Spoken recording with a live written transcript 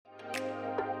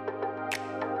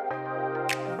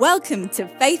Welcome to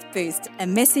Faith Boost, a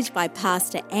message by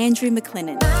Pastor Andrew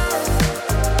McLennan.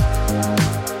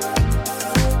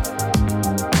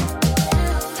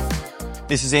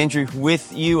 This is Andrew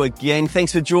with you again.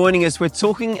 Thanks for joining us. We're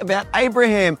talking about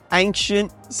Abraham,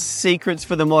 ancient secrets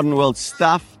for the modern world,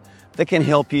 stuff that can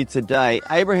help you today.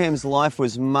 Abraham's life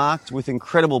was marked with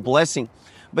incredible blessing.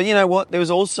 But you know what? There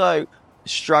was also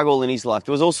struggle in his life.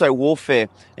 There was also warfare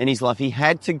in his life. He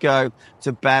had to go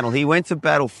to battle. He went to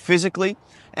battle physically.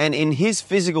 And in his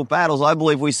physical battles, I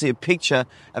believe we see a picture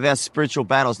of our spiritual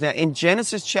battles. Now, in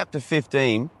Genesis chapter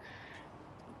 15,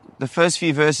 the first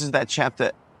few verses of that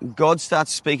chapter, God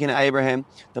starts speaking to Abraham.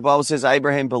 The Bible says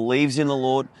Abraham believes in the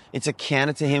Lord. It's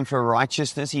accounted to him for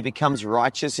righteousness. He becomes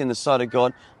righteous in the sight of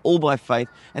God, all by faith.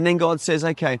 And then God says,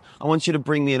 okay, I want you to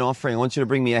bring me an offering. I want you to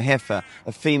bring me a heifer,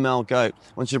 a female goat.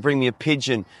 I want you to bring me a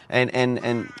pigeon and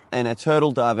a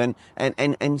turtle dove.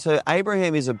 And so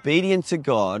Abraham is obedient to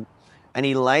God, and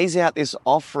he lays out this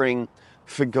offering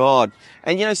for God.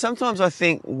 And you know, sometimes I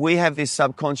think we have this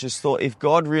subconscious thought, if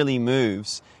God really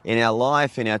moves in our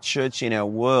life, in our church, in our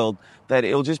world, that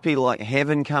it'll just be like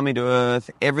heaven coming to earth,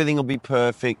 everything will be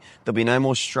perfect, there'll be no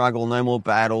more struggle, no more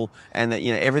battle, and that,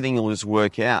 you know, everything will just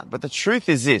work out. But the truth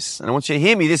is this, and I want you to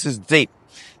hear me, this is deep.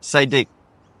 Say deep.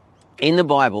 In the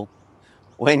Bible,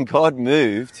 when God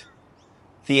moved,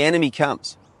 the enemy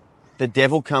comes. The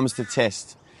devil comes to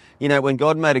test. You know, when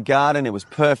God made a garden, it was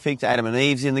perfect. Adam and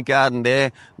Eve's in the garden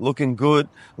there, looking good.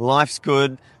 Life's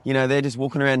good. You know, they're just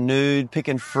walking around nude,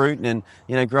 picking fruit and,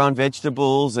 you know, growing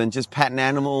vegetables and just patting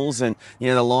animals. And, you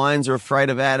know, the lions are afraid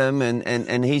of Adam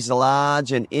and he's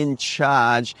large and in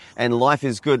charge and life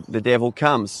is good. The devil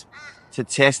comes to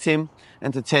test him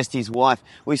and to test his wife.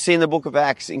 We see in the book of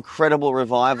Acts, incredible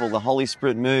revival. The Holy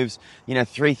Spirit moves. You know,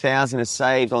 3,000 are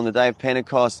saved on the day of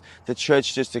Pentecost. The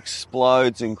church just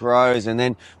explodes and grows. And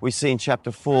then we see in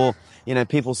chapter 4, you know,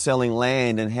 people selling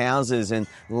land and houses and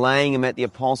laying them at the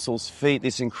apostles' feet.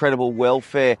 This incredible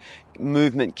welfare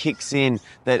movement kicks in,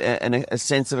 that a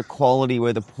sense of equality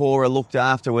where the poor are looked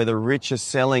after, where the rich are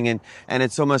selling, and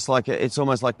it's almost like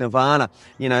nirvana.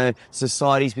 You know,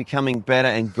 society's becoming better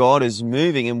and God is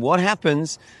moving. And what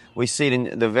happens? We see it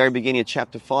in the very beginning of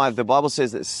chapter 5. The Bible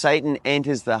says that Satan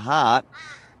enters the heart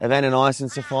of Ananias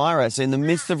and Sapphira. So in the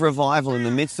midst of revival, in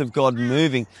the midst of God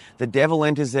moving, the devil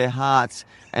enters their hearts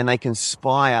and they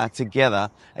conspire together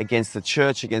against the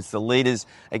church, against the leaders,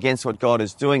 against what God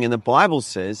is doing. And the Bible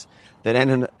says that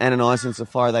Ananias and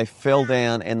Sapphira, they fell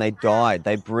down and they died.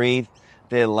 They breathed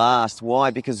their last. Why?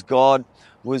 Because God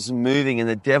was moving and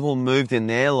the devil moved in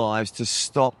their lives to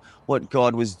stop what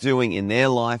God was doing in their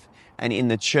life and in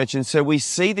the church. And so we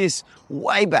see this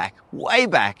way back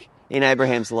in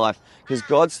Abraham's life, because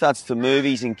God starts to move.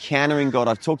 He's encountering God.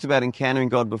 I've talked about encountering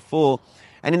God before.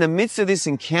 And in the midst of this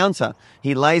encounter,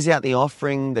 he lays out the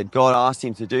offering that God asked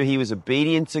him to do. He was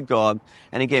obedient to God.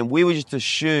 And again, we would just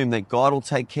assume that God will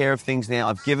take care of things now.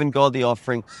 I've given God the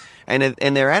offering. And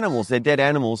they're animals. They're dead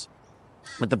animals.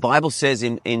 But the Bible says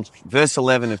in verse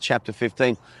 11 of chapter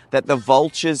 15 that the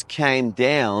vultures came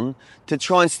down to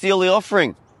try and steal the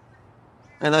offering.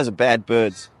 And those are bad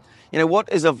birds. You know,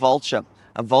 what is a vulture?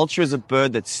 A vulture is a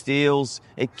bird that steals,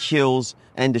 it kills,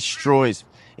 and destroys.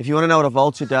 If you want to know what a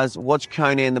vulture does, watch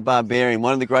Conan the Barbarian,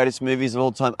 one of the greatest movies of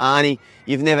all time. Arnie,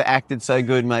 you've never acted so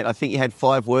good, mate. I think you had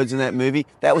 5 words in that movie.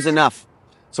 That was enough.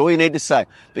 That's all you need to say,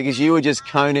 because you were just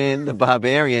Conan the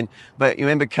Barbarian. But you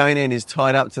remember Conan is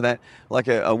tied up to that like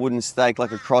a wooden stake,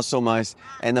 like a cross almost,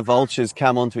 and the vultures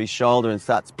come onto his shoulder and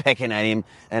starts pecking at him,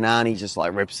 and Arnie just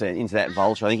like rips it into that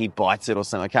vulture. I think he bites it or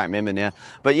something. I can't remember now.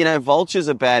 But you know, vultures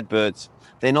are bad birds.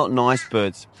 They're not nice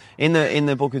birds. In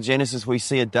the book of Genesis, we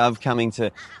see a dove coming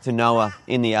to Noah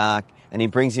in the ark, and he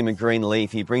brings him a green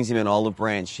leaf. He brings him an olive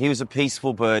branch. He was a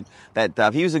peaceful bird, that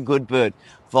dove. He was a good bird.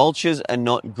 Vultures are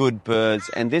not good birds.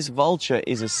 And this vulture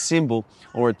is a symbol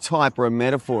or a type or a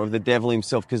metaphor of the devil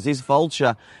himself, because this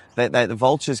vulture, the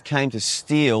vultures came to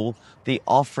steal the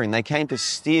offering. They came to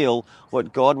steal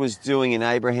what God was doing in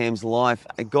Abraham's life.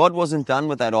 God wasn't done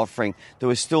with that offering. There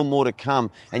was still more to come.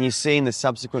 And you see in the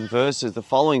subsequent verses, the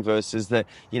following verses, that,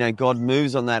 you know, God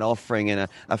moves on that offering and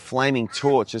a flaming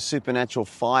torch, a supernatural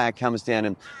fire comes down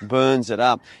and burns it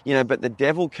up. You know, but the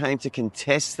devil came to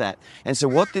contest that. And so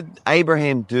what did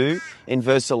Abraham do in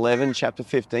verse 11, chapter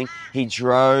 15? He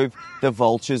drove the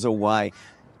vultures away.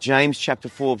 James chapter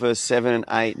 4, verse 7 and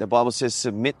 8, the Bible says,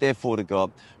 submit therefore to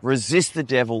God, resist the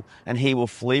devil, and he will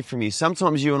flee from you.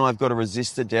 Sometimes you and I have got to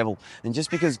resist the devil. And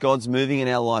just because God's moving in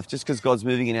our life, just because God's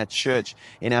moving in our church,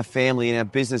 in our family, in our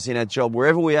business, in our job,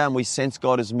 wherever we are and we sense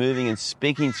God is moving and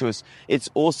speaking to us, it's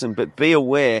awesome. But be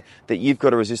aware that you've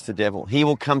got to resist the devil. He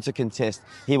will come to contest.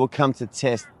 He will come to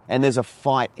test. And there's a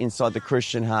fight inside the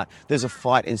Christian heart. There's a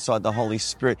fight inside the Holy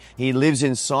Spirit. He lives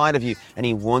inside of you and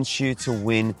he wants you to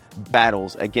win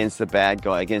battles against the bad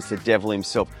guy, against the devil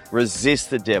himself. Resist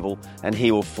the devil and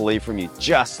he will flee from you,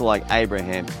 just like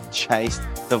Abraham chased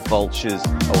the vultures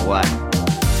away.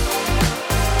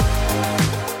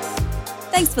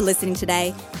 Thanks for listening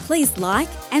today. Please like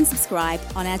and subscribe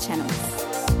on our channels.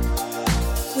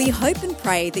 We hope and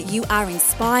pray that you are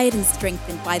inspired and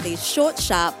strengthened by these short,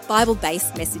 sharp,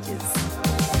 Bible-based messages.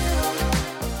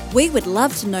 We would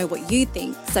love to know what you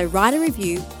think, so write a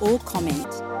review or comment.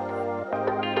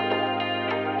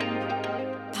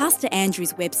 Pastor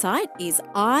Andrew's website is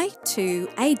i2aw.org.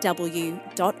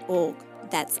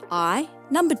 That's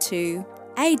i2aw.org.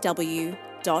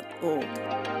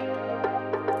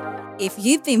 If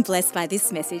you've been blessed by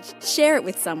this message, share it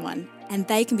with someone and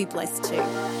they can be blessed too.